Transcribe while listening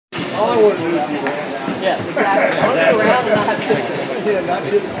All I want to do is be around. Yeah, exactly. I want to be around and not have to fix it. Yeah, not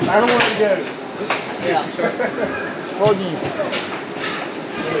just, I don't want to go. Yeah, sure. Bogey.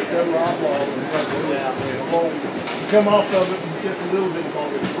 Yeah. Come off of it just a little bit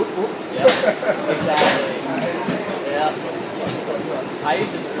longer. Yeah, exactly. Yeah. I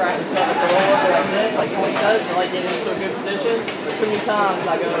used to practice stuff at the roller like this, like Tony does, to like get into a good position. But too many times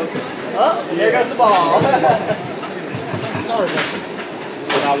I go, oh, there goes the ball. Sorry, man.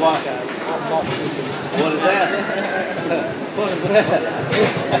 I walk out. What is that? What is that?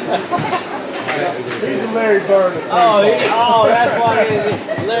 He's a Larry Bird. Oh, that's what it is.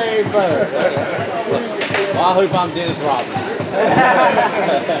 Larry Bird. Well, I hope I'm Dennis Rodman.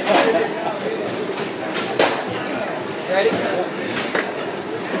 Ready?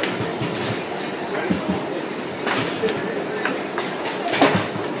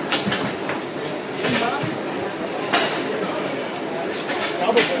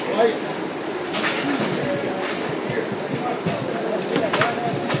 Right.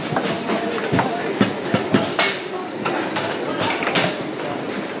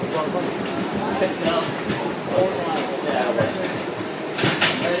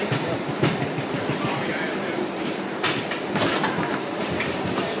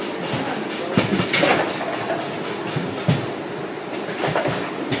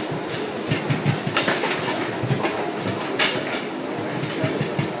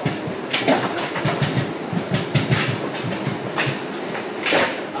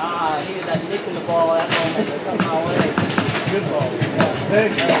 I needed that nick in the ball at that moment to cut my way. Good ball.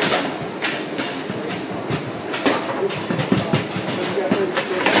 Thank you.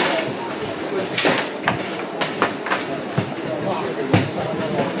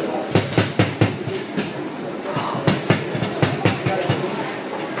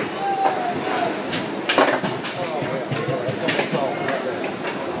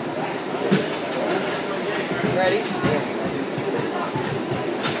 Ready?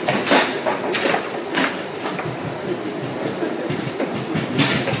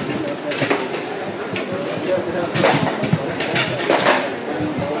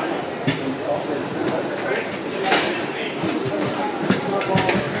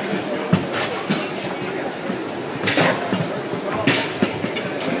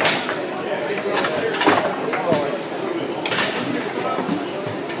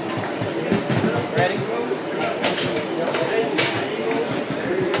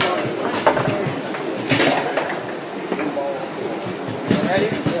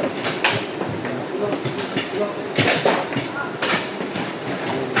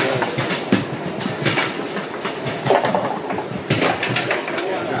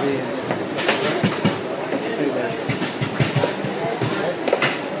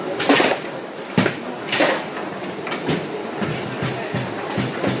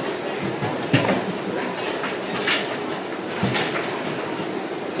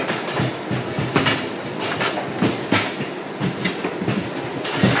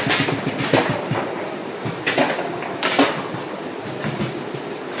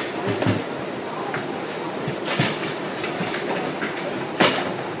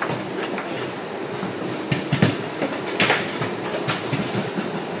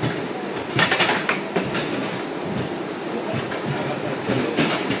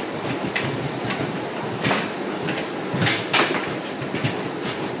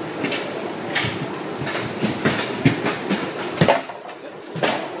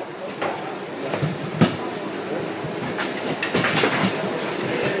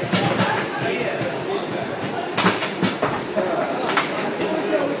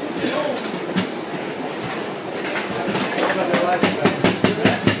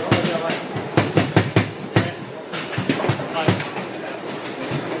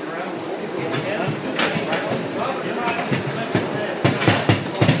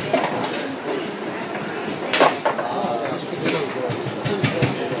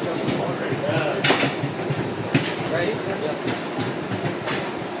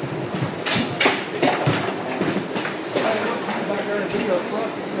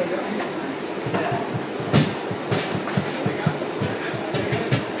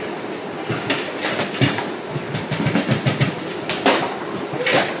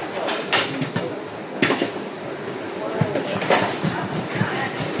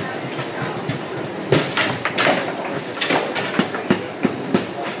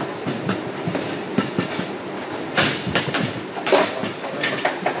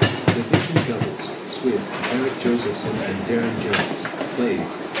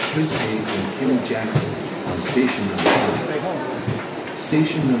 Station number 5.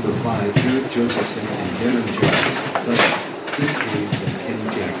 Station number 5, Eric Josephson and Darren Jones. Players, Chris Hayes and Kenny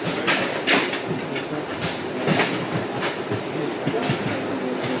Jackson.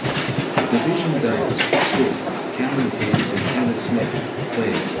 Division doubles, Swiss, Cameron Hayes and Kenneth Smith,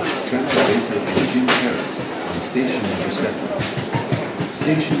 plays, Trevor Baker and Jim Harris, on station number 7.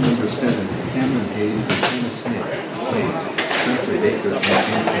 Station number 7, Cameron Hayes and Kenneth Smith, plays, Trevor Baker and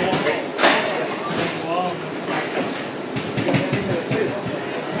Jim Harris.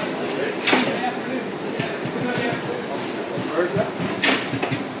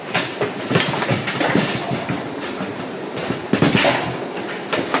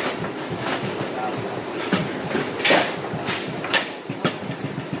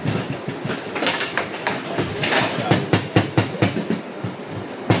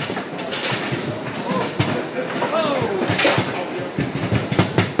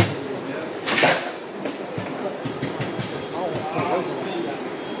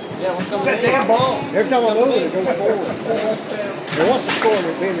 Every time I move it, it goes forward. And once the score, it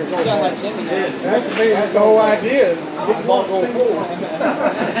means it goes forward. That's the whole idea. Get the ball going forward.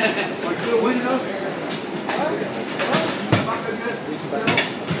 Are you still winning up?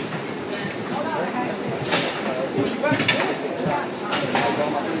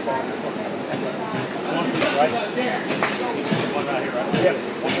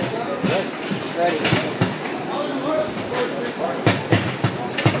 Ready.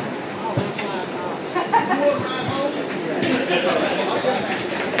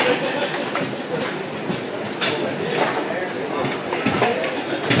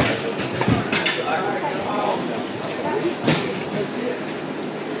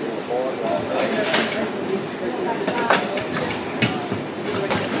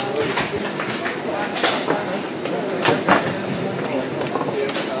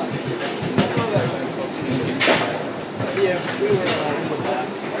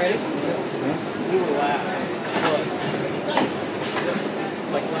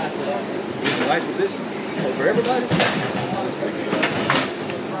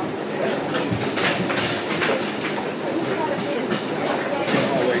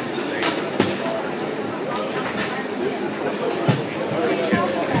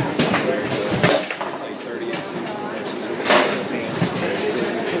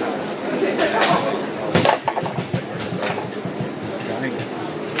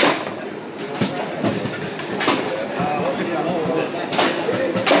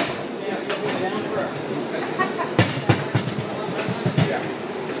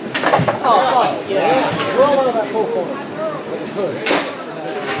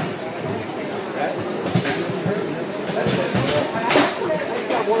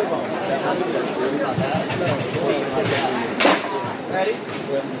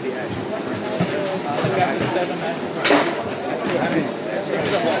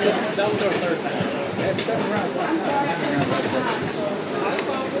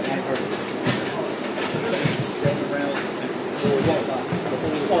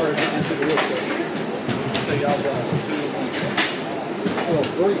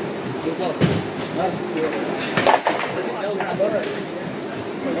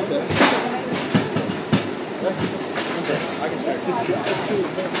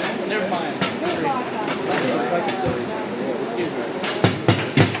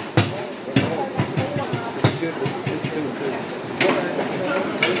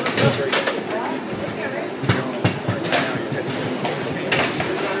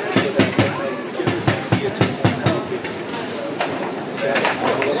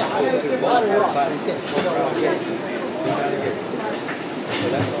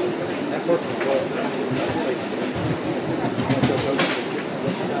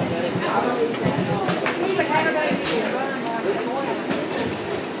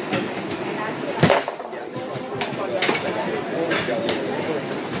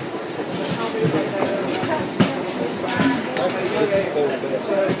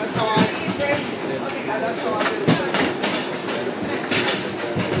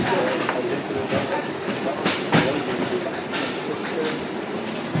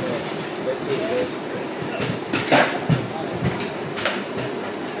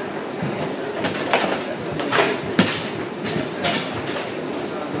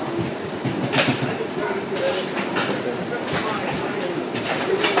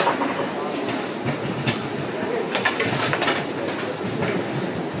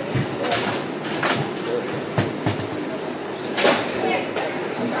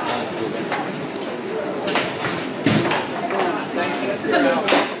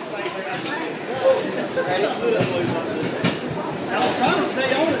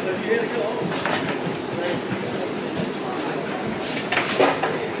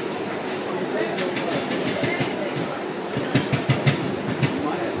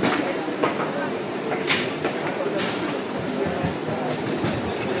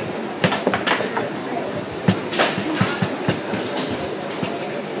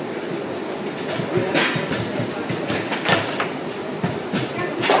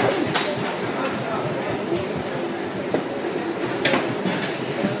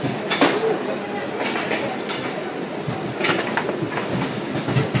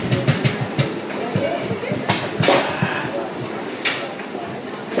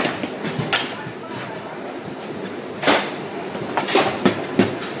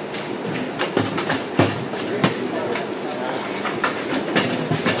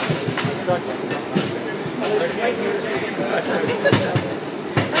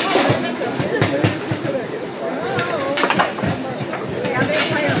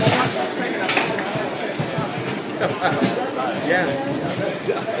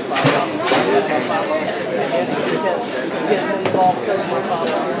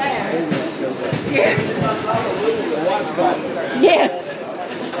 Yeah.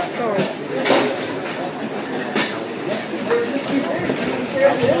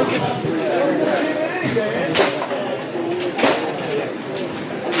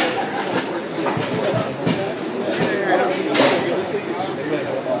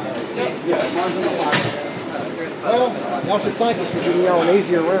 Well, y'all should thank us for getting y'all an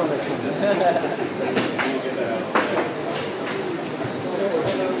easier round next time.